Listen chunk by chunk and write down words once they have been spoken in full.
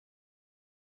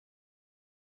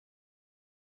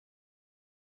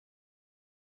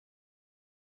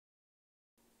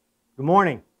Good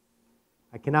morning.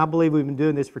 I cannot believe we've been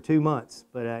doing this for 2 months,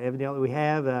 but evidently we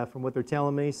have from what they're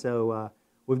telling me. So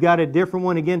we've got a different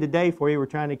one again today for you. We're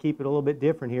trying to keep it a little bit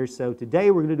different here. So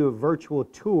today we're going to do a virtual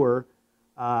tour.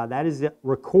 That is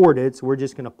recorded, so we're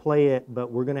just going to play it,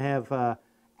 but we're going to have,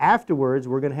 afterwards,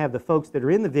 we're going to have the folks that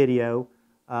are in the video,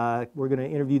 we're going to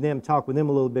interview them, talk with them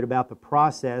a little bit about the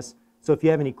process. So if you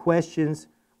have any questions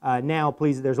now,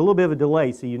 please, there's a little bit of a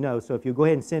delay, so you know. So if you go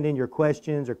ahead and send in your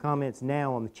questions or comments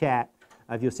now on the chat,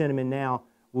 if you'll send them in now,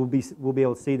 we'll be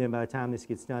able to see them by the time this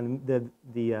gets done.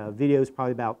 The video is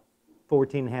probably about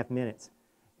 14 and a half minutes.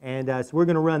 And so we're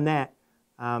going to run that.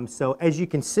 So as you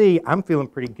can see, I'm feeling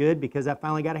pretty good because I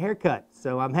finally got a haircut.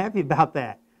 So I'm happy about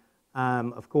that.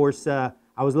 Of course, I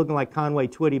was looking like Conway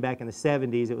Twitty back in the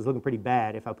 70s. It was looking pretty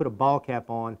bad. If I put a ball cap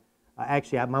on,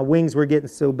 actually my wings were getting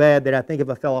so bad that I think if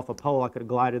I fell off a pole, I could have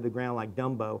glided to the ground like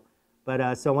Dumbo.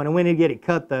 But so when I went in to get it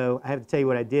cut, though, I have to tell you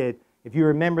what I did. If you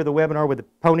remember the webinar with the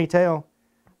ponytail,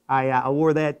 I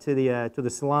wore that to the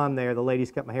salon there. The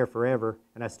ladies cut my hair forever,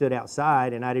 and I stood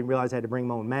outside, and I didn't realize I had to bring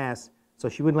my own mask. So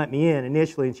she wouldn't let me in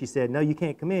initially, and she said, "No, you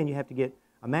can't come in. You have to get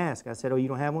a mask." I said, "Oh, you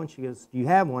don't have one?" She goes, "Do you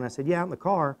have one?" I said, "Yeah, out in the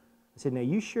car." I said, "Now,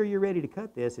 you sure you're ready to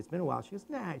cut this? It's been a while." She goes,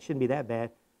 "Nah, it shouldn't be that bad."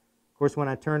 Of course, when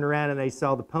I turned around and they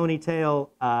saw the ponytail,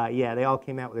 yeah, they all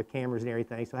came out with their cameras and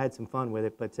everything, so I had some fun with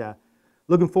it. But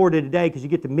looking forward to today because you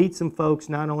get to meet some folks.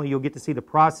 Not only you'll get to see the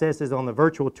processes on the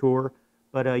virtual tour,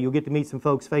 but you'll get to meet some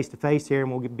folks face-to-face here, and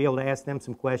we'll be able to ask them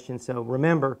some questions. So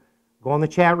remember, go in the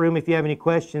chat room if you have any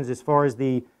questions as far as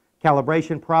the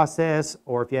calibration process,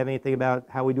 or if you have anything about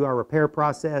how we do our repair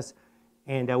process.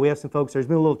 And we have some folks, there's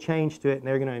been a little change to it, and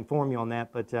they're going to inform you on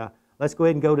that. But let's go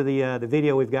ahead and go to the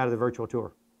video we've got of the virtual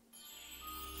tour.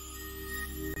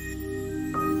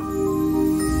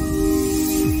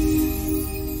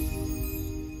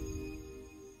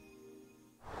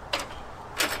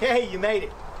 Hey, you made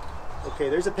it. Okay,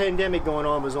 there's a pandemic going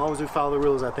on, but as long as we follow the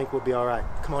rules, I think we'll be all right.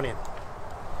 Come on in.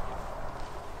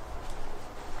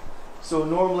 So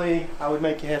normally, I would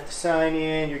make you have to sign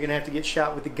in. You're going to have to get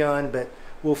shot with the gun, but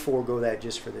we'll forego that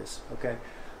just for this, okay?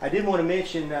 I did want to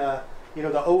mention, you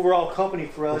know, the overall company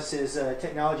for us is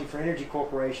Technology for Energy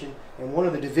Corporation, and one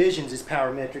of the divisions is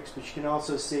Powermetrix, but you can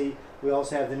also see we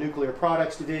also have the Nuclear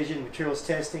Products Division, Materials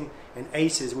Testing, and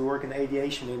ACES. We work in the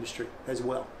aviation industry as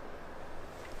well.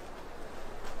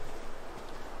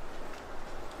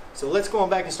 So let's go on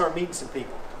back and start meeting some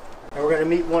people. And we're going to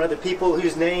meet one of the people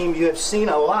whose name you have seen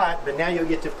a lot, but now you'll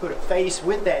get to put a face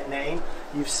with that name.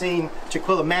 You've seen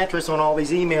Chiquilla Mattress on all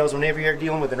these emails whenever you're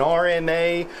dealing with an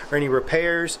RMA or any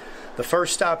repairs. The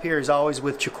first stop here is always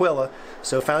with Chiquilla.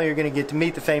 So finally you're going to get to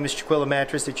meet the famous Chiquilla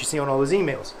Mattress that you see on all those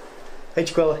emails. Hey,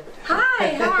 Chiquilla.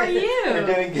 Hi, how are you? I'm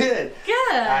doing good.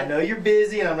 Good. I know you're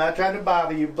busy and I'm not trying to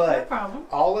bother you, but no problem.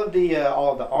 all of the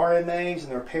RMAs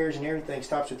and the repairs and everything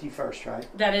stops with you first, right?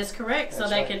 That is correct. That's so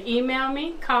they right. can email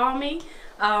me, call me,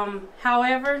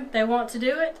 however they want to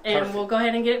do it, and Perfect. we'll go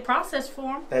ahead and get it processed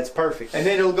for them. That's perfect. And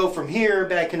then it'll go from here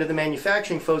back into the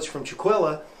manufacturing folks from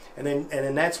Chiquilla, and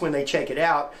then that's when they check it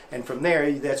out, and from there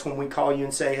that's when we call you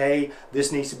and say, hey,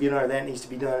 this needs to be done or that needs to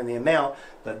be done in the amount.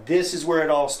 But this is where it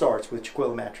all starts with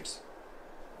Chiquilla Mattress.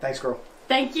 Thanks, girl.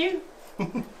 Thank you.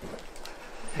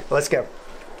 Let's go.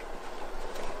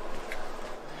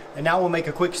 And now we'll make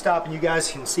a quick stop and you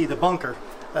guys can see the bunker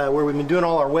where we've been doing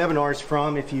all our webinars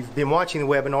from. If you've been watching the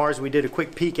webinars, we did a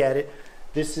quick peek at it.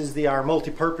 This is our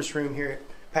multi-purpose room here at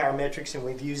Powermetrix, and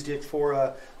we've used it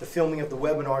for the filming of the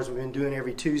webinars we've been doing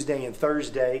every Tuesday and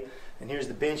Thursday. And here's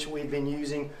the bench we've been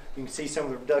using. You can see some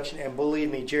of the production, and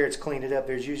believe me, Jared's cleaned it up.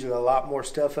 There's usually a lot more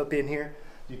stuff up in here.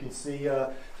 You can see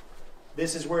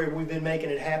this is where we've been making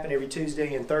it happen every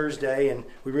Tuesday and Thursday, and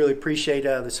we really appreciate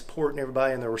the support and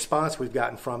everybody and the response we've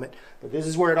gotten from it. But this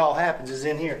is where it all happens, is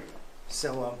in here.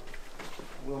 So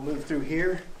we'll move through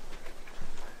here.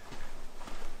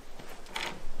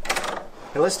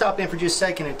 Now let's stop in for just a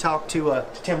second and talk to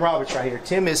Tim Roberts right here.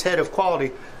 Tim is head of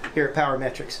quality here at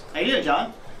Powermetrix. How you doing,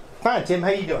 John? Fine, Tim. How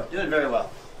you doing? Doing very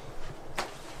well.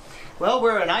 Well,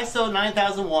 we're an ISO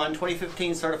 9001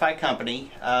 2015 certified company.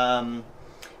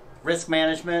 Risk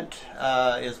management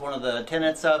is one of the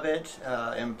tenets of it.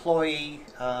 Employee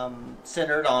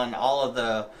centered on all of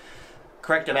the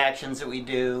corrective actions that we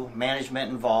do,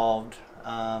 management involved.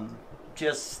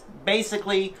 Just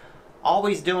basically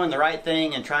always doing the right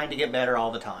thing and trying to get better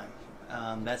all the time.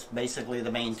 That's basically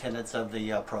the main tenets of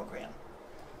the program.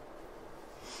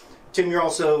 Tim, you're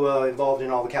also involved in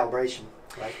all the calibration,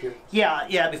 right here?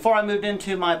 Yeah. Before I moved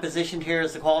into my position here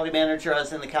as the quality manager, I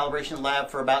was in the calibration lab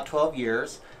for about 12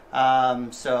 years.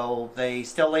 So they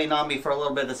still lean on me for a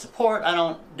little bit of support. I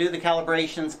don't do the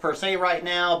calibrations per se right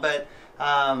now, but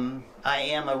I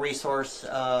am a resource,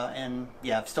 and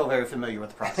yeah, I'm still very familiar with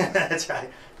the process. That's right.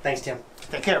 Thanks, Tim.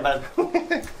 Take care, bud.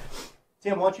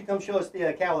 Tim, why don't you come show us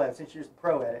the cow lab since you're the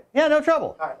pro at it? Yeah, no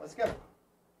trouble. All right, let's go.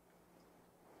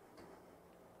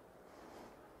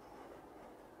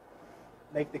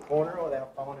 Make the corner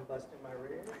without falling and busting my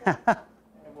rear. And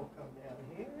we'll come down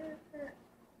here.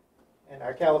 And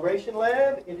our calibration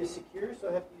lab, it is secure, so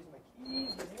I have to use my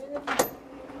keys. Get in.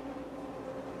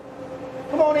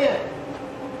 Come on in.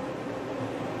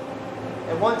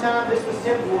 At one time, this was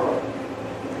Tim's world.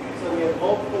 So we have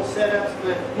multiple setups,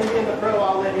 but him being the pro,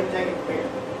 I'll let him take it from here.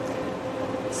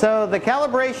 So the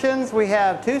calibrations, we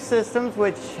have two systems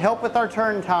which help with our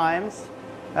turn times.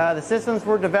 The systems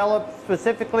were developed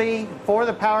specifically for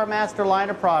the PowerMaster line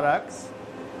of products.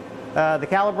 The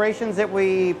calibrations that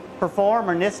we perform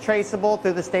are NIST traceable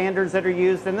through the standards that are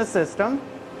used in the system.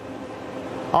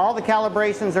 All the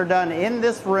calibrations are done in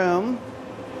this room.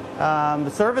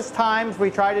 The service times, we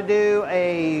try to do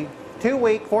a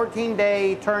 2-week,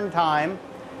 14-day turn time.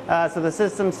 So the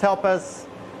systems help us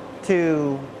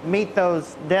to meet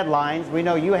those deadlines. We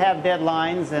know you have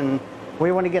deadlines, and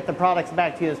we want to get the products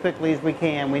back to you as quickly as we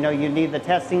can. We know you need the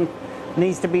testing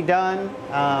needs to be done,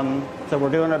 so we're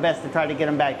doing our best to try to get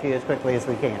them back to you as quickly as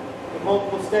we can. The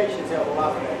multiple stations help a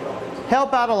lot with that.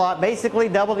 Help out a lot. Basically,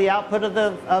 double the output of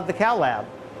the Cal Lab.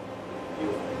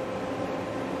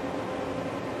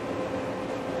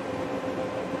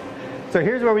 So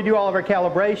here's where we do all of our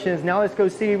calibrations. Now let's go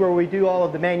see where we do all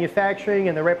of the manufacturing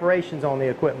and the reparations on the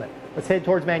equipment. Let's head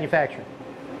towards manufacturing.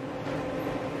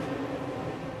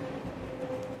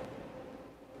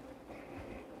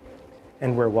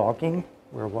 And we're walking,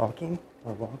 we're walking,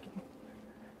 we're walking.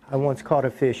 I once caught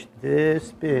a fish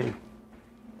this big.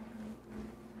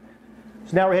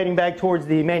 So now we're heading back towards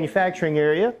the manufacturing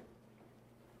area.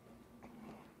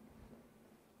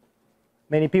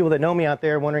 Many people that know me out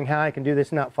there are wondering how I can do this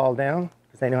and not fall down,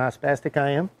 because they know how spastic I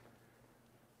am.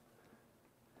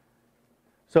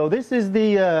 So this is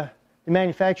the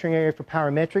manufacturing area for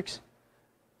Powermetrix.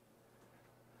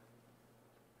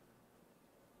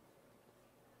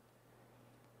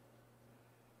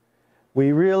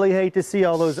 We really hate to see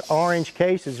all those orange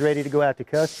cases ready to go out to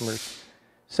customers.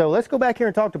 So let's go back here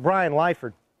and talk to Brian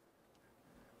Lyford.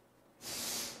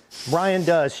 Brian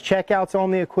does checkouts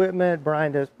on the equipment.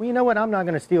 Brian does, well, you know what? I'm not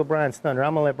going to steal Brian's thunder.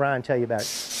 I'm going to let Brian tell you about it.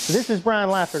 So this is Brian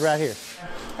Lyford right here.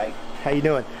 Hey, how you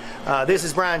doing? This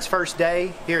is Brian's first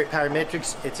day here at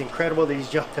Powermetrix. It's incredible that he's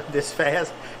jumped up this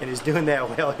fast and is doing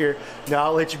that well here. Now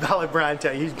I'll let Brian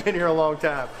tell you. He's been here a long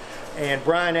time. And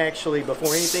Brian actually,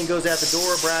 before anything goes out the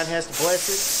door, Brian has to bless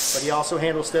it, but he also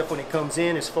handles stuff when it comes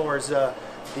in as far as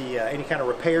any kind of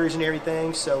repairs and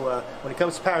everything. So when it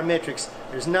comes to Powermetrix,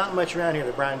 there's not much around here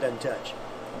that Brian doesn't touch.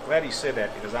 I'm glad he said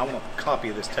that, because I want a copy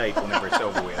of this tape whenever it's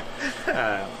over with.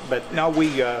 But no,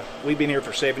 we've been here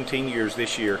for 17 years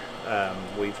this year.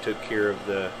 We've took care of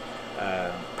the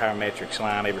Powermetrix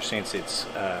line ever since its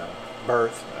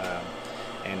birth,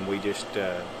 and we just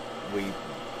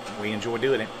we enjoy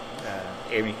doing it.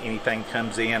 Anything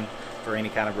comes in for any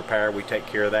kind of repair, we take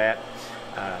care of that.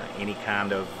 Any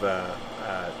kind of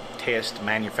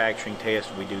manufacturing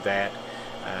test, we do that.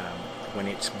 When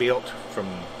it's built from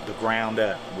the ground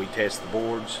up, we test the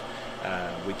boards.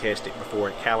 We test it before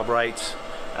it calibrates.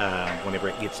 Whenever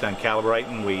it gets done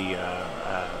calibrating, we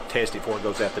test it before it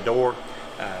goes out the door.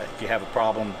 If you have a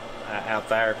problem out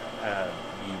there,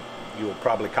 you'll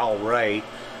probably call Ray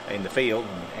in the field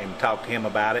and talk to him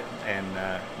about it, and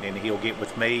then he'll get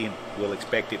with me, and we'll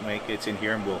inspect it when it gets in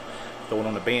here, and we'll throw it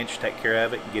on the bench, take care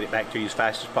of it, and get it back to you as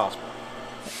fast as possible.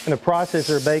 And the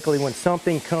processor, basically, when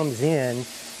something comes in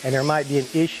and there might be an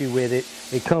issue with it,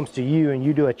 it comes to you and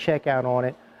you do a checkout on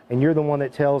it, and you're the one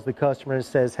that tells the customer and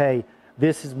says, hey,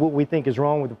 this is what we think is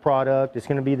wrong with the product. It's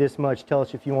going to be this much. Tell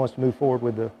us if you want us to move forward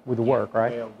with the work,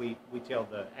 right? Well, we tell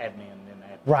the admin and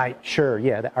that. Right, sure,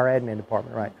 yeah, our admin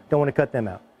department, right. Don't want to cut them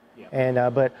out. Yeah.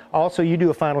 And but also you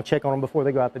do a final check on them before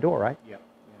they go out the door, right? Yep.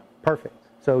 Perfect.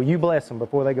 So you bless them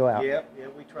before they go out.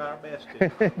 Yep, we try our best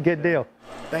to. Good deal.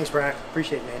 Thanks, Brian.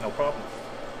 Appreciate it, man. No problem.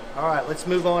 All right, let's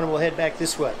move on and we'll head back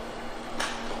this way.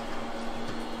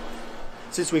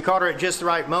 Since we caught her at just the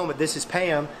right moment, this is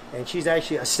Pam, and she's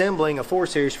actually assembling a 4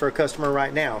 Series for a customer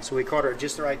right now. So we caught her at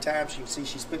just the right time. So you can see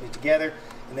she's putting it together,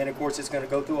 and then of course it's going to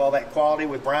go through all that quality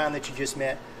with Brian that you just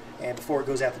met, and before it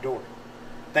goes out the door.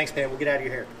 Thanks, Pam. We'll get out of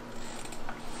your hair.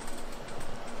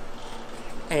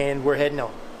 And we're heading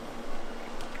on.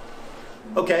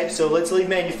 Okay, so let's leave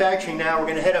manufacturing now. We're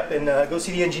going to head up and go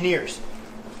see the engineers.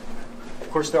 Of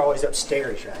course, they're always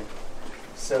upstairs, right?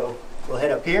 So we'll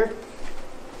head up here.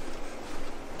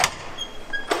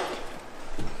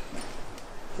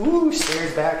 Ooh,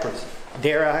 stairs backwards.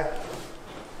 Dare I?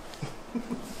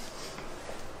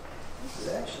 This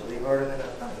is actually harder than I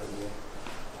thought it would be.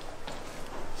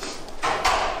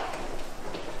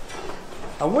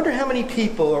 I wonder how many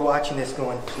people are watching this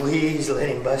going, please let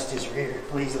him bust his rear.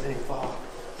 Please let him fall.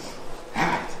 All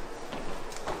right.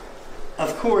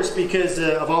 Of course, because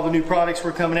of all the new products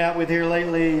we're coming out with here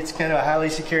lately, it's kind of a highly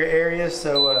secure area,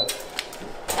 so,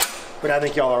 but I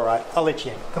think y'all are all right. I'll let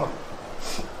you in. Come on.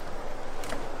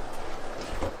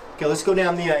 Okay, let's go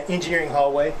down the engineering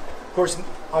hallway. Of course,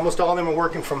 almost all of them are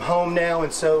working from home now,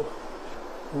 and so,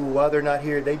 while they're not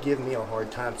here, they give me a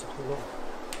hard time, so hold on.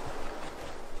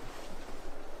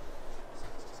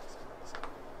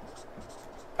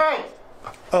 All right.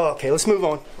 Oh, okay, let's move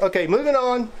on. Okay, moving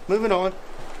on.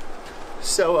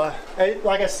 So,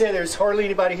 like I said, there's hardly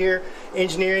anybody here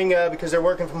engineering because they're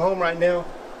working from home right now.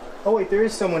 Oh wait, there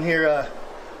is someone here.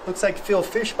 Looks like Phil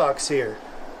Fishbox here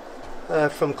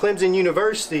from Clemson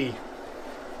University,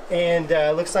 and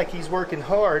looks like he's working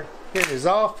hard here in his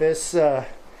office.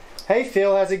 Hey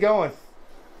Phil, how's it going?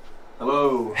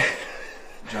 Hello,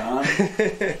 John.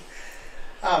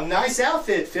 Nice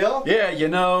outfit, Phil. Yeah, you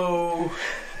know,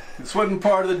 this wasn't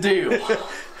part of the deal.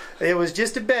 It was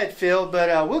just a bet, Phil,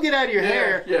 but we'll get out of your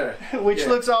hair, which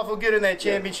looks awful good in that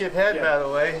championship hat, by the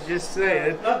way. Just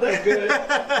saying. Not that good.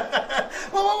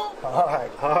 All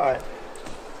right.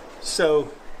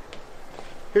 So,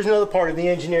 here's another part of the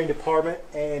engineering department,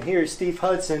 and here's Steve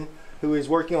Hudson, who is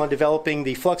working on developing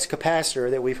the flux capacitor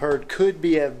that we've heard could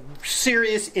be a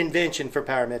serious invention for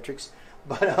Powermetrix.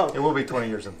 But it will be 20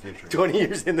 years in the future. 20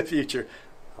 years in the future.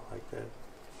 I like that.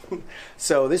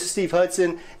 So this is Steve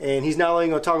Hudson, and he's not only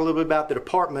going to talk a little bit about the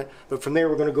department, but from there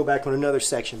we're going to go back on another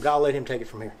section. But I'll let him take it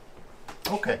from here.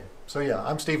 Okay, so yeah,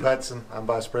 I'm Steve Hudson. I'm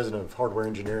Vice President of Hardware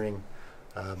Engineering.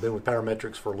 Been with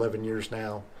Powermetrix for 11 years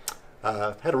now.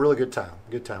 Had a really good time.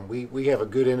 We have a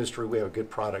good industry. We have a good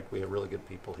product. We have really good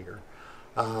people here.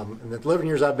 In the 11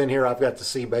 years I've been here, I've got to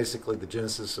see basically the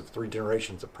genesis of 3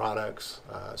 generations of products.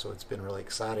 So it's been really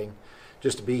exciting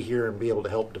just to be here and be able to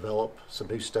help develop some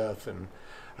new stuff. And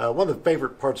one of the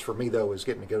favorite parts for me, though, is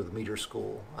getting to go to the meter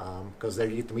school, because there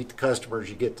you get to meet the customers,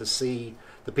 you get to see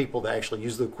the people that actually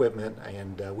use the equipment,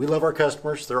 and we love our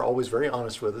customers. They're always very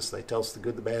honest with us. They tell us the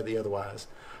good, the bad, the otherwise.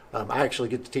 I actually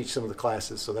get to teach some of the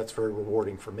classes, so that's very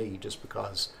rewarding for me, just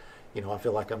because, you know, I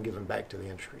feel like I'm giving back to the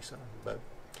industry. So, but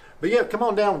yeah, come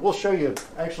on down. We'll show you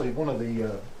actually one of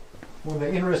the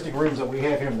interesting rooms that we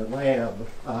have here in the lab.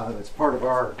 That's part of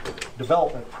our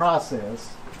development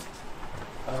process.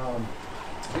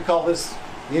 We call this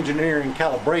the engineering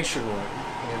calibration room,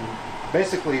 and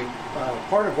basically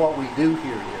part of what we do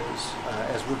here is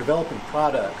as we're developing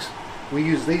products, we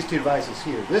use these 2 devices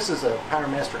here. This is a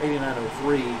PowerMaster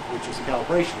 8903, which is a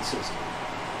calibration system,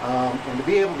 and to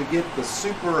be able to get the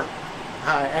super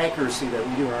high accuracy that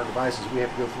we do in our devices, we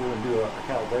have to go through and do a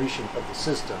calibration of the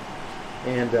system.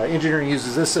 And engineering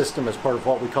uses this system as part of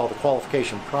what we call the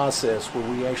qualification process, where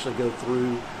we actually go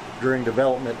through during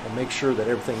development and make sure that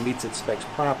everything meets its specs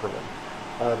properly.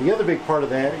 The other big part of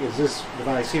that is this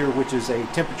device here, which is a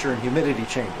temperature and humidity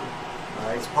chamber.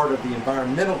 It's part of the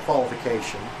environmental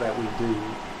qualification that we do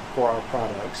for our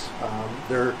products.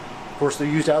 Of course, they're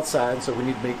used outside, so we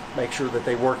need to make sure that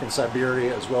they work in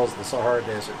Siberia as well as the Sahara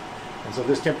Desert. And so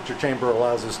this temperature chamber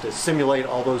allows us to simulate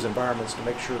all those environments to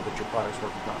make sure that your product's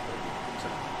working properly.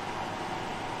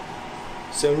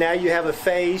 So now you have a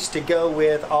phase to go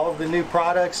with all of the new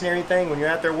products and everything when you're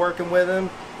out there working with them,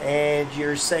 and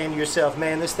you're saying to yourself,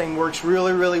 man, this thing works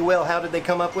really, really well. How did they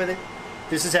come up with it?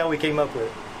 This is how we came up with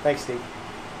it. Thanks, Steve.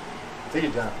 See you,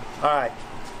 John. All right.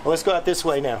 Well, let's go out this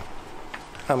way now.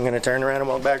 I'm going to turn around and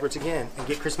walk backwards again and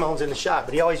get Chris Mullins in the shot,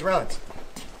 but he always runs.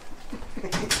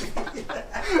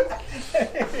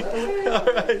 All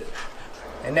right.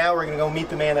 And now we're going to go meet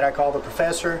the man that I call the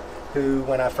professor, who,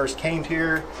 when I first came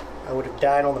here, I would have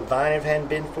died on the vine if it hadn't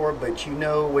been for, but you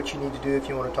know what you need to do if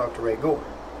you want to talk to Ray Gore.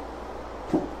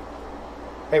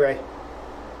 Hey, Ray.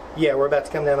 Yeah, we're about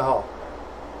to come down the hall.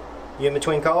 You in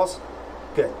between calls?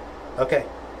 Good. Okay.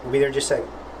 We'll be there in just a second.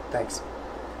 Thanks.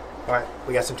 All right.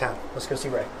 We got some time. Let's go see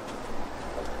Ray.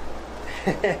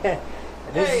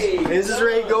 This is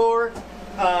Ray Gore.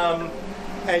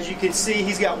 As you can see,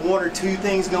 he's got 1 or 2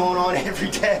 things going on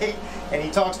every day, and he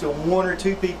talks to 1 or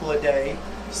 2 people a day.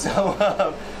 So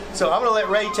I'm going to let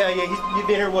Ray tell you. You've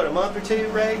been here, what, a month or 2,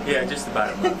 Ray? Yeah, just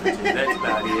about a month or 2. That's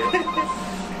about it.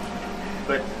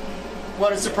 But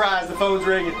what a surprise, the phone's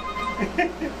ringing.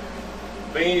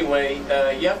 But anyway,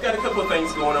 yeah, I've got a couple of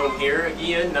things going on here.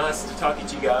 Again, nice to talk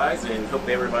to you guys, and hope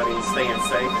everybody's staying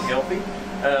safe and healthy.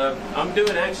 I'm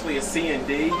doing actually a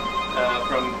C&D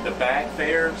from the back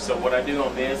there. So what I do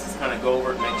on this is kind of go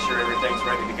over it, make sure everything's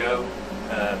ready to go,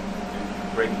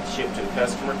 ready to ship to the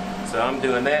customer. So I'm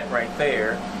doing that right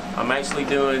there. I'm actually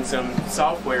doing some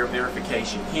software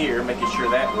verification here, making sure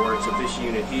that works with this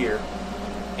unit here.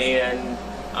 And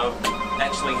I'm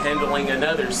actually handling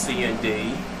another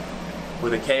CND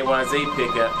with a KYZ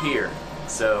pickup here.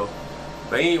 So,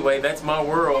 but anyway, that's my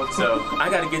world, so I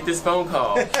got to get this phone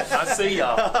call. I'll see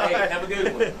y'all. Hey, have a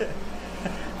good one.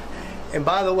 And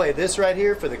by the way, this right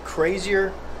here, for the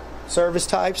crazier service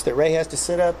types that Ray has to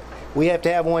set up, we have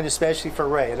to have one especially for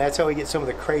Ray, and that's how we get some of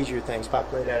the crazier things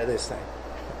populated out of this thing.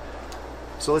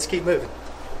 So let's keep moving.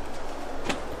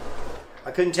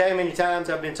 I couldn't tell you how many times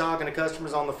I've been talking to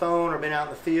customers on the phone or been out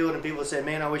in the field, and people have said,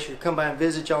 man, I wish you could come by and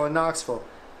visit y'all in Knoxville.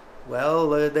 Well,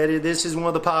 this is one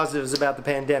of the positives about the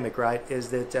pandemic, right? Is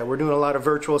that we're doing a lot of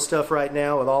virtual stuff right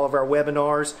now with all of our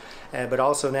webinars, but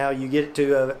also now you get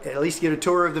to at least get a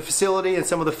tour of the facility and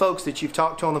some of the folks that you've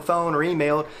talked to on the phone or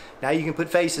emailed. Now you can put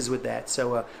faces with that.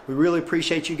 So we really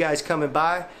appreciate you guys coming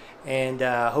by, and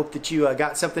hope that you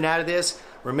got something out of this.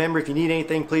 Remember, if you need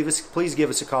anything, please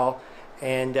give us a call,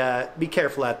 and be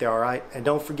careful out there, all right? And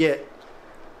don't forget,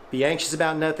 be anxious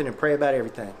about nothing and pray about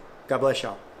everything. God bless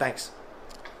y'all. Thanks.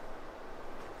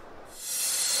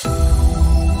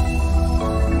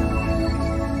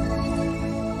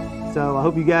 So I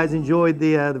hope you guys enjoyed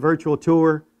the virtual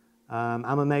tour.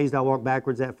 I'm amazed I walked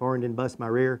backwards that far and didn't bust my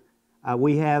rear.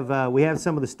 We have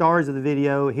some of the stars of the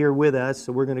video here with us,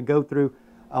 so we're going to go through.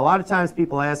 A lot of times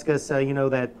people ask us, you know,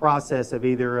 that process of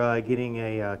either getting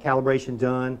a calibration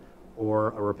done or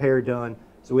a repair done.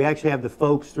 So we actually have the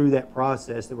folks through that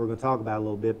process that we're going to talk about a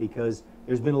little bit, because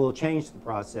there's been a little change to the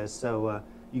process. So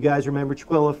you guys remember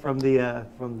Chiquilla from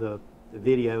the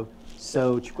video.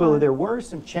 So Chiquilla, there were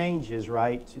some changes,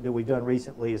 right, that we've done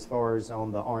recently as far as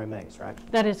on the RMAs, right?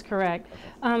 That is correct.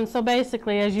 So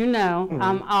basically, as you know,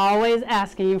 I'm always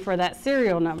asking you for that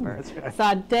serial number. That's right. So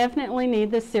I definitely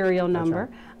need the serial number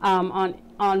on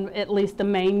at least the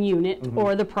main unit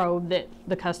or the probe that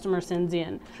the customer sends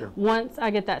in. Sure. Once I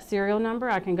get that serial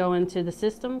number, I can go into the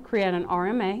system, create an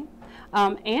RMA,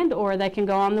 and or they can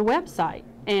go on the website.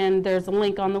 And there's a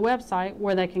link on the website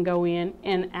where they can go in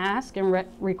and ask and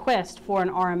request for an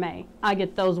RMA. I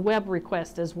get those web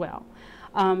requests as well.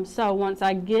 So once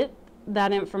I get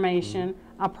that information,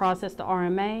 I process the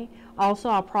RMA. Also,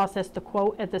 I'll process the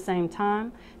quote at the same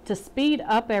time. To speed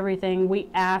up everything, we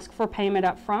ask for payment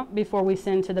up front before we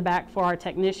send to the back for our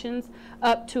technicians,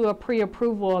 up to a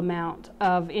pre-approval amount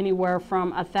of anywhere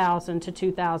from $1,000 to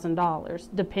 $2,000,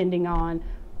 depending on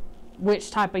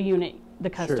which type of unit the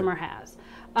customer has.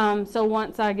 So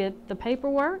once I get the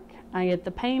paperwork, I get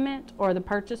the payment or the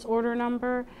purchase order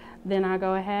number, then I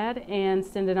go ahead and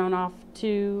send it on off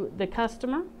to the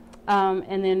customer.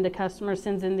 And then the customer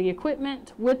sends in the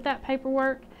equipment with that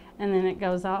paperwork, and then it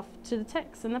goes off to the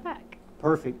techs in the back.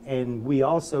 Perfect. And we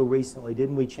also recently,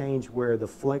 didn't we change where the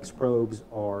flex probes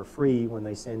are free when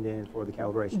they send in for the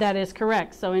calibration? That is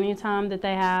correct. So anytime that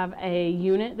they have a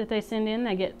unit that they send in,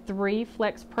 they get 3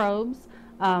 flex probes.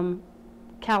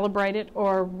 Calibrated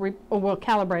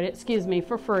excuse me,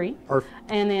 for free. Perfect.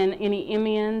 And then any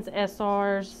MENs,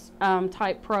 SRs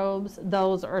type probes,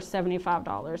 those are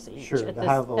 $75 each Sure, at the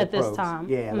high volt this probes. time.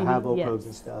 Yeah, the high volt yes. probes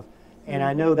and stuff. And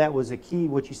I know that was a key,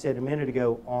 what you said a minute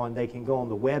ago, on they can go on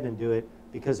the web and do it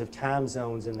because of time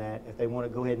zones and that. If they want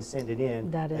to go ahead and send it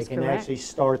in, That is they can correct. actually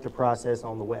start the process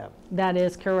on the web. That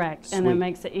is correct. And Sweet. it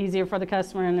makes it easier for the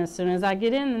customer. And as soon as I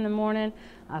get in the morning,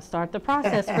 I start the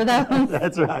process for those.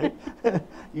 That's right.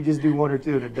 You just do 1 or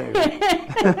 2 in a day.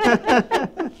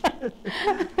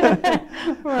 Right?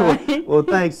 Right. Well,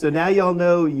 thanks. So now y'all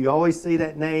know, you always see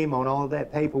that name on all of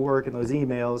that paperwork and those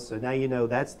emails. So now you know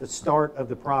that's the start of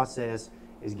the process,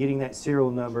 is getting that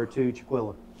serial number to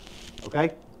Chiquilla.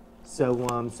 Okay?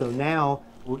 So, so now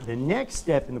the next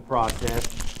step in the process,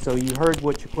 so you heard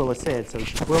what Chiquilla said. So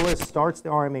Chiquilla starts the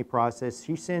RMA process.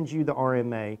 She sends you the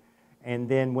RMA. And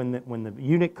then when the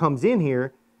unit comes in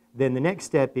here, then the next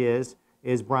step is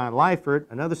Brian Leifert,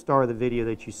 another star of the video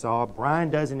that you saw. Brian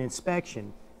does an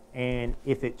inspection, and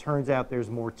if it turns out there's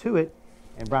more to it,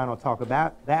 and Brian will talk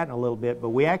about that in a little bit, but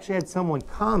we actually had someone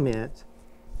comment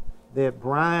that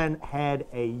Brian had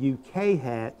a UK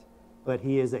hat, but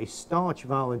he is a staunch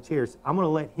volunteer. So I'm going to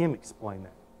let him explain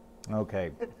that. Okay.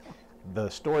 The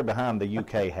story behind the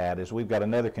UK hat is we've got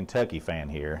another Kentucky fan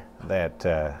here that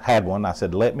had one. I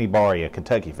said, let me borrow you a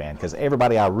Kentucky fan, because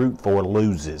everybody I root for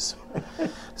loses.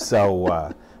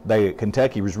 So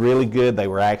Kentucky was really good. They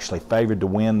were actually favored to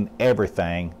win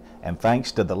everything. And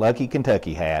thanks to the lucky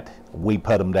Kentucky hat, we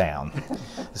put them down.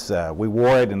 So we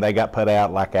wore it, and they got put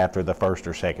out like after the first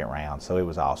or second round. So it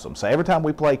was awesome. So every time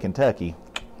we play Kentucky,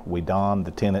 we don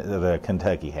the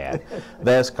Kentucky hat,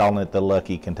 thus calling it the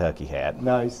lucky Kentucky hat.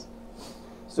 Nice.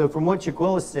 So from what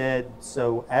Shaquilla said,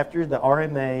 so after the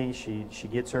RMA, she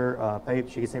gets her paper,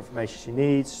 she gets the information she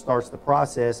needs, starts the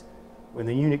process. When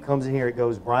the unit comes in here, it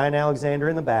goes Brian Alexander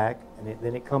in the back, and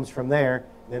then it comes from there.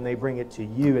 Then they bring it to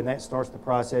you, and that starts the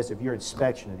process of your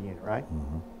inspection of the unit, right?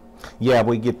 Mm-hmm. Yeah,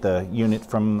 we get the unit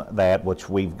from that, which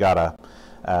we've got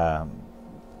a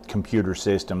computer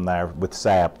system there with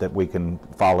SAP that we can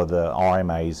follow the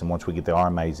RMAs, and once we get the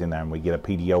RMAs in there and we get a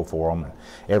PDO for them,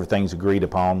 everything's agreed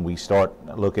upon, we start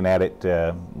looking at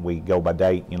it. We go by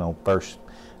date, you know, first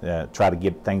try to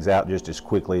get things out just as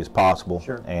quickly as possible.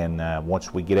 Sure. And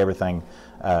once we get everything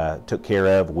took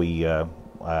care of, we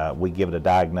give it a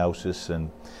diagnosis and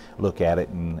look at it,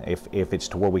 and if it's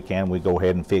to where we can, we go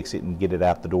ahead and fix it and get it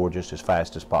out the door just as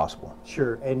fast as possible.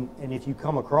 Sure, and if you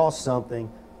come across something,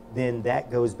 then that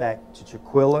goes back to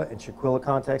Shaquilla, and Shaquilla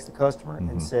contacts the customer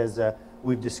and says,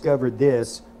 we've discovered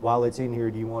this, while it's in here,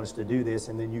 do you want us to do this?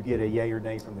 And then you get a yay or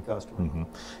nay from the customer.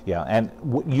 Yeah, and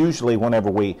usually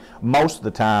whenever most of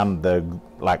the time,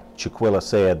 like Shaquilla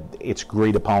said, it's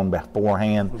agreed upon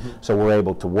beforehand, so we're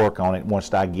able to work on it.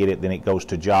 Once I get it, then it goes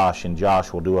to Josh, and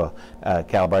Josh will do a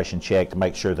calibration check to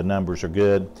make sure the numbers are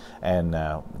good, and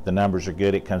the numbers are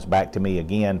good. It comes back to me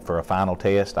again for a final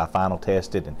test. I final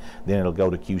test it, and then it'll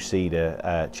go to QC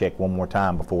to check one more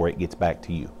time before it gets back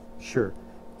to you. Sure.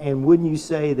 And wouldn't you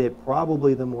say that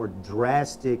probably the more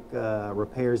drastic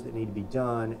repairs that need to be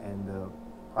done, and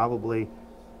probably,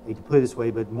 I hate to put it this way,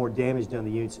 but more damage done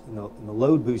to the units in the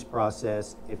load boost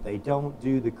process, if they don't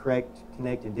do the correct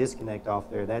connect and disconnect off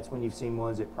there, that's when you've seen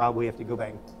ones that probably have to go back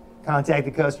and contact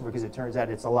the customer, because it turns out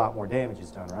it's a lot more damage is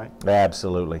done, right?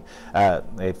 Absolutely.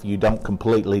 If you don't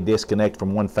completely disconnect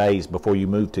from one phase before you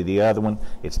move to the other one,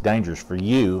 it's dangerous for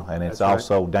you, and it's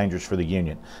also dangerous for the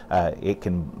unit. It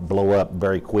can blow up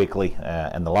very quickly,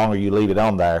 and the longer you leave it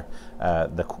on there,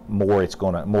 the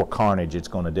more carnage it's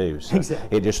going to do. So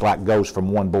exactly. It just like goes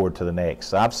from one board to the next.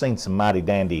 So I've seen some mighty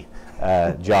dandy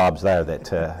jobs there that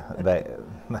can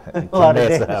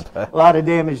mess up. A lot of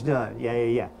damage done.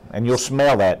 Yeah. And you'll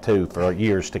smell that too for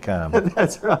years to come.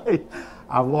 That's right.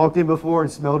 I've walked in before and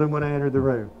smelled him when I entered the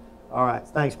room. All right,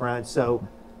 thanks, Brian. So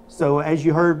as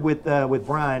you heard with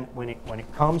Brian, when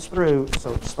it comes through,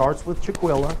 so it starts with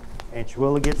Shaquilla, and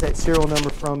Shaquilla gets that serial number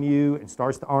from you and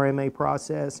starts the RMA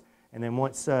process. And then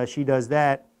once she does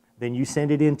that, then you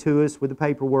send it in to us with the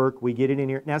paperwork. We get it in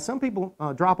here. Now, some people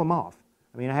drop them off.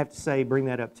 I mean, I have to say, bring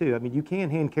that up too. I mean, you can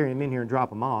hand carry them in here and drop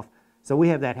them off. So we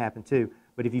have that happen too.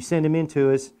 But if you send them in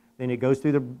to us, then it goes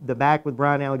through the back with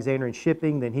Brian Alexander in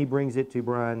shipping. Then he brings it to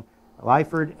Brian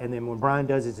Lyford. And then when Brian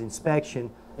does his inspection,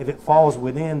 if it falls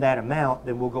within that amount,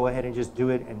 then we'll go ahead and just do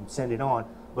it and send it on.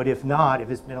 But if not,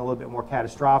 if it's been a little bit more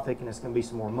catastrophic and it's going to be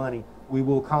some more money, we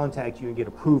will contact you and get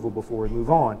approval before we move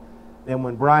on. Then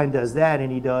when Brian does that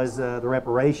and he does the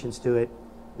reparations to it,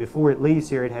 before it leaves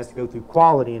here, it has to go through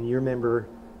quality. And you remember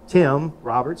Tim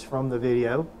Roberts from the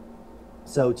video.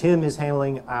 So Tim is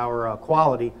handling our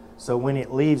quality. So when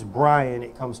it leaves Brian,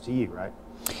 it comes to you, right?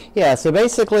 Yeah, so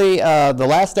basically the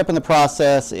last step in the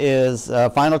process is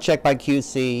final check by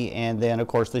QC, and then of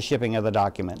course the shipping of the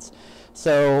documents.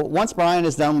 So once Brian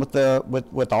is done with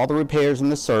all the repairs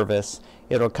and the service,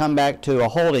 it'll come back to a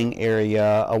holding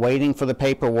area awaiting for the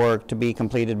paperwork to be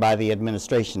completed by the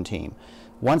administration team.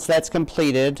 Once that's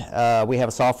completed, we have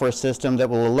a software system that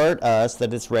will alert us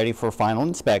that it's ready for final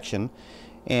inspection.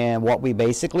 And what we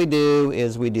basically do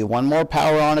is we do one more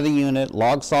power on of the unit,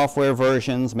 log software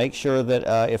versions, make sure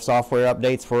that if software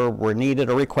updates were needed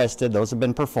or requested, those have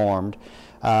been performed.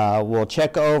 We'll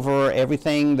check over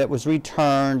everything that was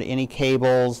returned, any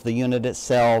cables, the unit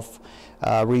itself,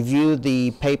 review the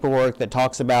paperwork that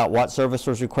talks about what service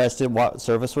was requested, what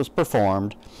service was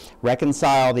performed,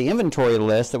 reconcile the inventory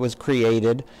list that was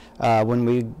created when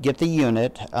we get the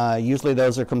unit. Usually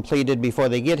those are completed before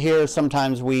they get here.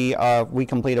 Sometimes we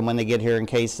complete them when they get here in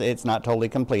case it's not totally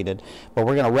completed. But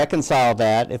we're going to reconcile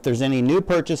that. If there's any new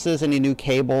purchases, any new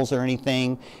cables or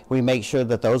anything, we make sure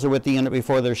that those are with the unit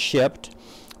before they're shipped.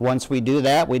 Once we do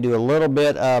that, we do a little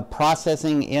bit of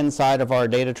processing inside of our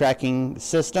data tracking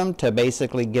system to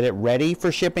basically get it ready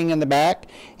for shipping in the back,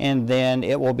 and then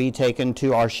it will be taken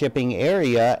to our shipping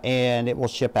area and it will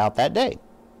ship out that day.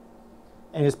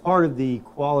 And as part of the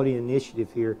quality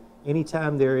initiative here,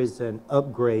 anytime there is an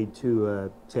upgrade to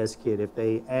a test kit, if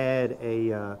they add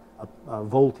a a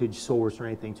voltage source or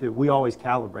anything too. We always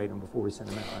calibrate them before we send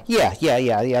them out. Right?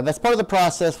 Yeah. That's part of the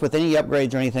process with any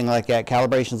upgrades or anything like that.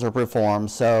 Calibrations are performed.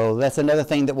 So that's another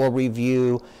thing that we'll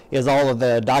review is all of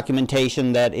the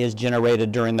documentation that is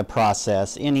generated during the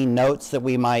process. Any notes that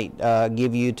we might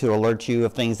give you to alert you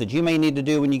of things that you may need to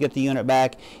do when you get the unit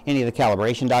back. Any of the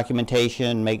calibration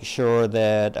documentation, make sure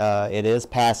that it is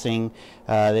passing,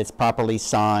 that it's properly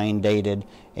signed, dated,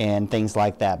 and things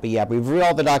like that. But yeah, review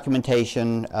all the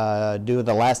documentation, do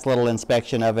the last little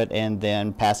inspection of it, and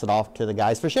then pass it off to the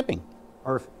guys for shipping.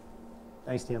 Perfect.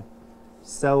 Thanks, Tim.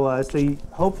 So,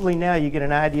 hopefully now you get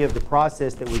an idea of the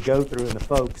process that we go through and the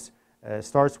folks. It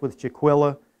starts with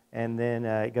Chiquilla, and then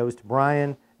it goes to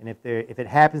Brian. And if it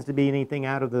happens to be anything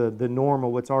out of the norm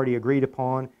or what's already agreed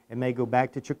upon, it may go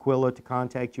back to Chiquilla to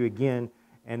contact you again.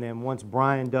 And then once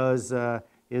Brian does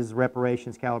his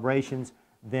reparations, calibrations,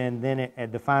 then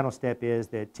the final step is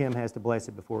that Tim has to bless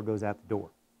it before it goes out the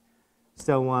door.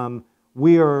 So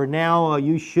we are now,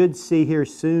 you should see here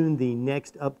soon the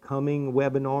next upcoming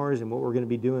webinars and what we're going to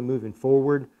be doing moving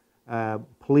forward.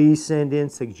 Please send in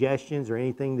suggestions or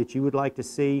anything that you would like to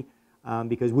see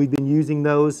because we've been using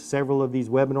those. Several of these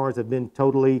webinars have been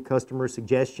totally customer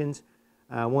suggestions.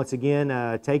 Once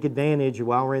again, take advantage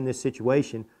while we're in this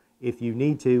situation. If you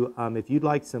need to, if you'd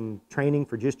like some training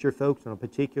for just your folks on a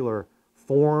particular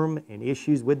form and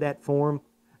issues with that form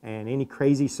and any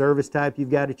crazy service type you've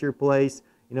got at your place,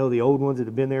 you know, the old ones that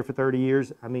have been there for 30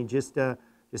 years, I mean, just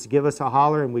give us a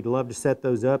holler and we'd love to set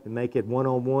those up and make it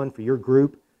one-on-one for your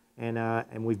group.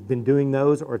 And we've been doing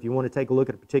those, or if you want to take a look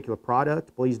at a particular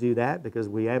product, please do that because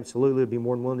we absolutely would be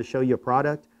more than willing to show you a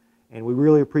product. And we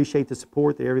really appreciate the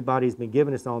support that everybody's been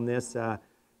giving us on this.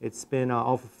 It's been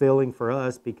all fulfilling for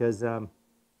us because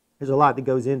there's a lot that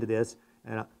goes into this.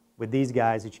 And with these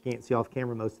guys that you can't see off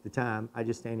camera most of the time, I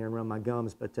just stand there and run my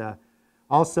gums. But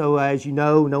also, as you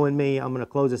know, knowing me, I'm going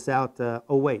to close us out.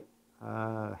 Oh, wait.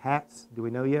 Hats, do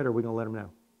we know yet, or are we going to let them know?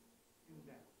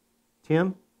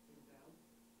 Tim?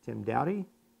 Tim Dowdy.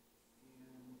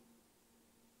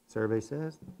 Survey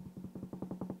says?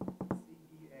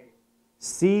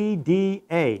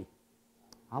 CDA.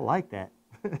 I like that.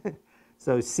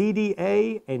 So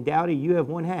CDA and Dowdy, you have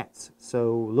won hats.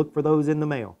 So look for those in the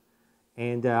mail.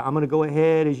 And I'm going to go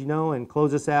ahead, as you know, and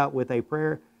close us out with a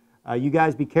prayer. You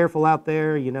guys be careful out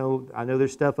there. You know, I know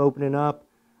there's stuff opening up.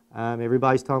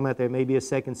 Everybody's talking about there may be a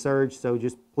second surge. So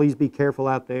just please be careful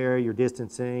out there. You're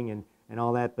distancing and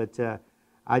all that. But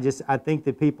I think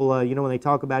that people, you know, when they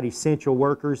talk about essential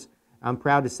workers, I'm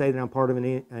proud to say that I'm part of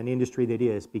an industry that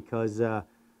is because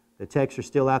the techs are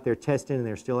still out there testing and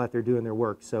they're still out there doing their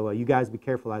work. So you guys be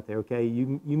careful out there, okay?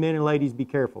 You men and ladies be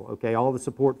careful, okay? All the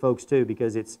support folks too,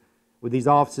 because it's with these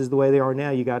offices the way they are now,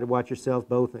 you got to watch yourself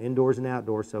both indoors and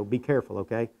outdoors. So be careful,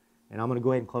 okay? And I'm going to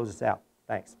go ahead and close this out.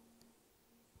 Thanks.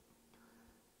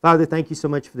 Father, thank you so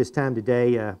much for this time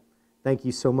today. Thank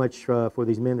you so much for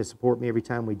these men that support me every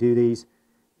time we do these.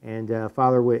 And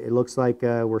Father, it looks like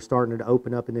we're starting to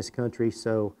open up in this country,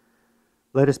 so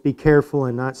let us be careful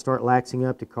and not start laxing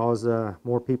up to cause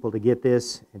more people to get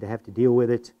this and to have to deal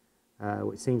with it.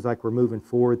 It seems like we're moving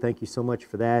forward. Thank you so much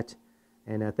for that.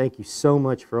 And thank you so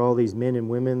much for all these men and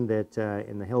women that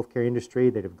in the healthcare industry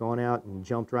that have gone out and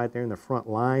jumped right there in the front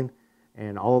line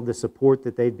and all of the support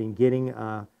that they've been getting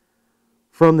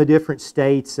from the different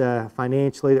states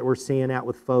financially that we're seeing out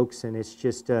with folks. And it's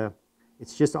just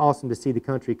awesome to see the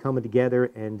country coming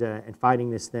together and fighting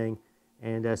this thing.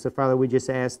 And so, Father, we just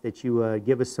ask that you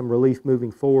give us some relief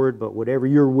moving forward, but whatever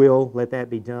your will, let that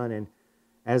be done. And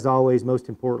as always, most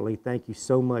importantly, thank you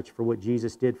so much for what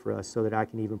Jesus did for us so that I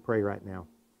can even pray right now.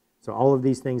 So all of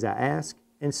these things I ask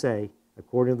and say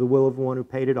according to the will of the one who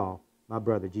paid it all, my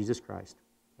brother, Jesus Christ.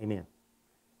 Amen.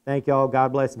 Thank you all.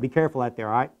 God bless. And be careful out there,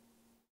 all right?